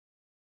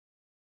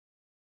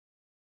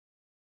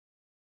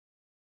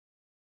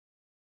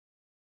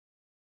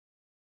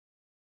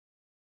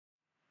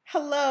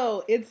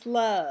Hello, it's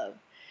Love,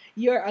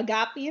 your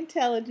Agape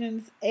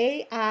Intelligence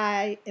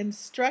AI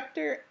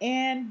instructor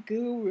and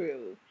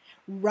guru.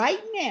 Right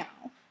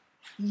now,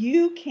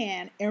 you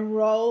can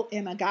enroll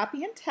in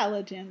Agape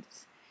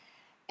Intelligence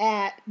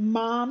at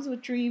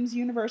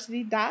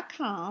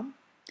momswithdreamsuniversity.com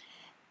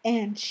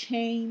and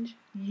change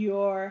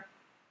your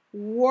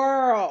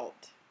world.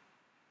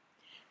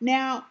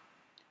 Now,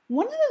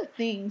 one of the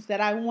things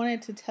that I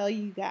wanted to tell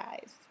you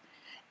guys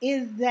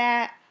is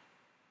that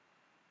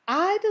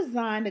I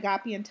designed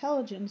Agape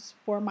Intelligence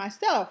for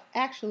myself,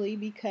 actually,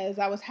 because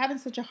I was having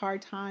such a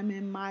hard time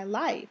in my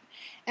life.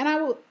 And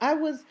I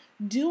was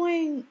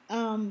doing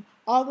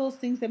all those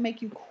things that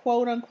make you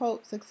quote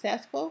unquote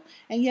successful.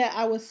 And yet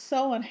I was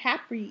so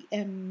unhappy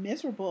and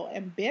miserable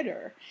and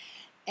bitter.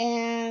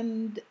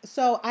 And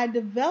so I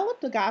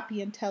developed Agape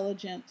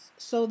Intelligence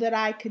so that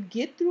I could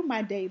get through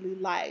my daily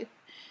life,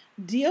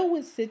 deal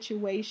with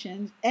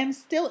situations, and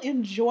still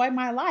enjoy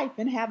my life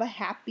and have a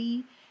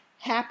happy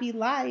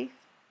life,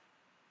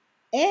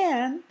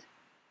 and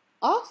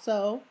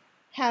also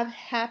have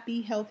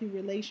happy, healthy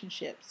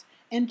relationships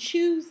and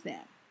choose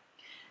them.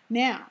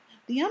 Now,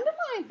 the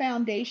underlying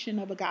foundation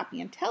of Agape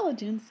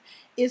Intelligence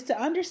is to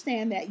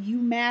understand that you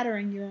matter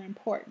and you're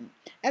important.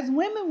 As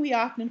women, we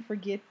often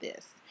forget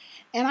this.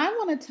 And I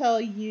want to tell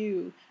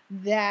you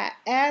that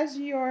as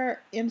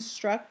your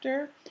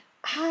instructor,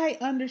 I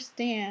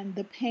understand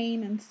the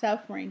pain and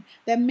suffering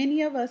that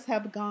many of us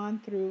have gone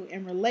through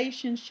in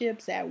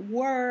relationships, at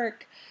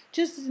work,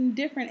 just in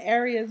different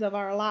areas of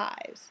our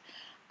lives.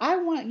 I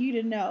want you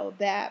to know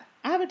that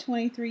I have a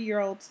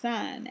 23-year-old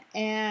son,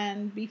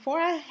 and before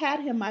I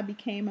had him, I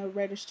became a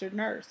registered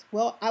nurse.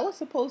 Well, I was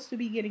supposed to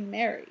be getting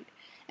married,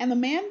 and the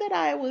man that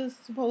I was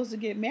supposed to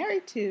get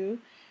married to,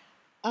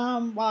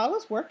 while I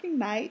was working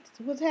nights,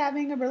 was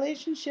having a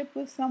relationship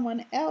with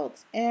someone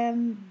else,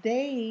 and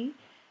they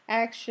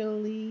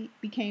actually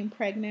became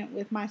pregnant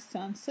with my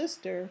son's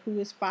sister, who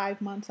is 5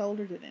 months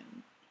older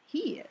than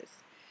he is.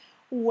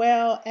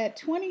 Well, at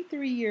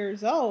 23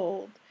 years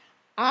old,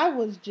 I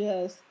was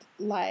just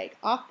like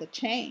off the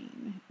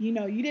chain. You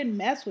didn't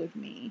mess with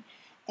me.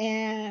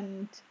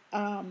 And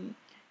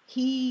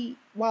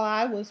while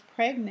I was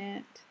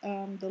pregnant,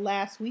 the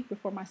last week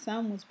before my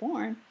son was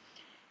born,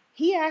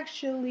 he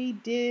actually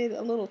did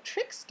a little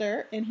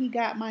trickster, and he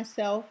got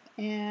myself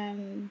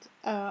and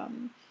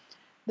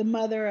the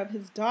mother of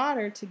his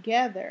daughter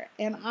together.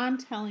 And I'm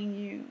telling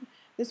you,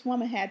 this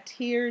woman had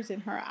tears in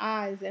her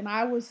eyes, and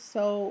I was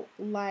so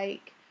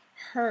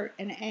hurt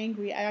and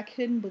angry. I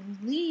couldn't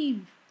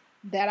believe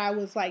that I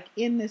was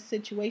in this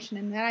situation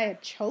and that I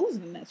had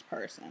chosen this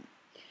person.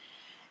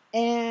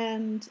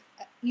 And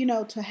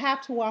to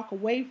have to walk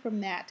away from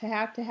that, to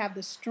have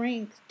the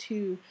strength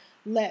to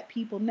let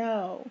people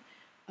know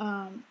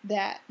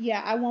that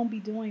I won't be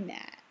doing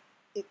that.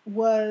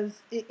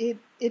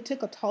 It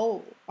took a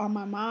toll on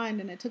my mind,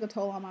 and it took a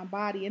toll on my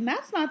body. And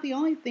that's not the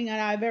only thing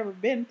that I've ever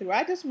been through.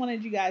 I just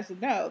wanted you guys to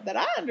know that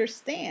I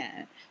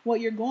understand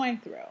what you're going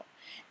through.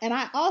 And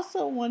I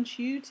also want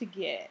you to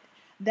get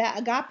that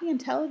Agape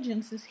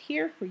Intelligence is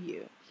here for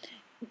you.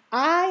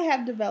 I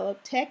have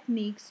developed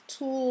techniques,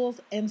 tools,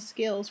 and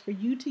skills for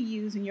you to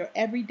use in your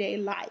everyday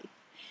life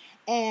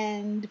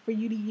and for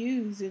you to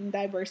use in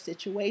diverse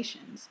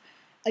situations.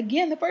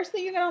 Again, the first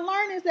thing you're going to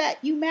learn is that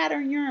you matter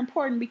and you're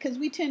important, because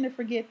we tend to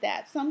forget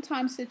that.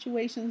 Sometimes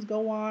situations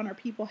go on or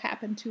people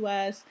happen to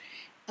us,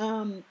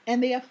 and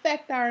they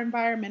affect our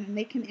environment and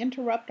they can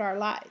interrupt our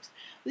lives.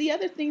 The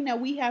other thing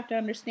that we have to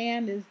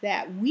understand is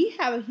that we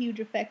have a huge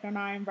effect on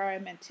our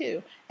environment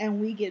too, and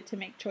we get to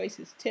make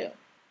choices too.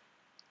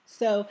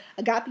 So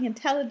Agape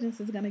Intelligence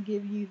is going to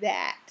give you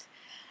that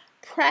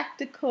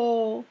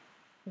practical,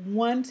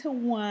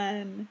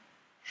 one-to-one,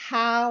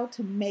 how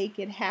to make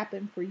it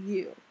happen for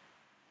you.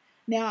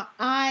 Now,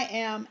 I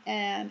am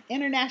an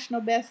international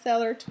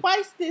bestseller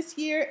twice this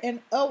year, and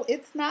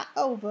it's not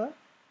over,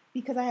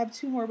 because I have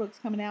 2 more books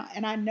coming out,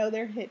 and I know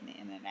they're hitting the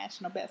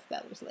international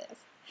bestsellers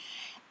list.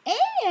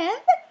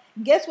 And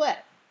guess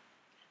what?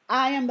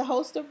 I am the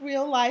host of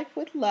Real Life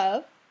with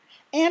Love,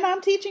 and I'm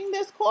teaching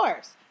this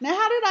course. Now,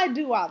 how did I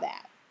do all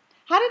that?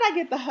 How did I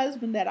get the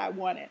husband that I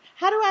wanted?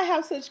 How do I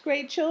have such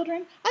great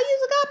children? I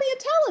use Agape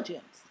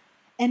Intelligence.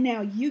 And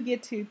now you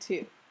get to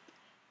too.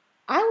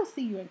 I will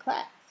see you in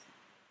class.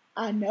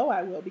 I know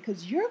I will,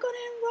 because you're going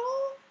to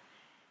enroll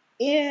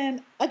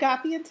in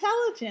Agape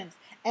Intelligence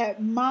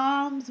at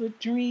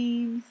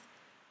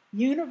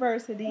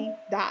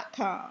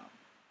momswithdreamsuniversity.com.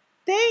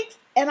 Thanks,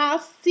 and I'll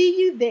see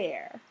you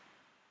there.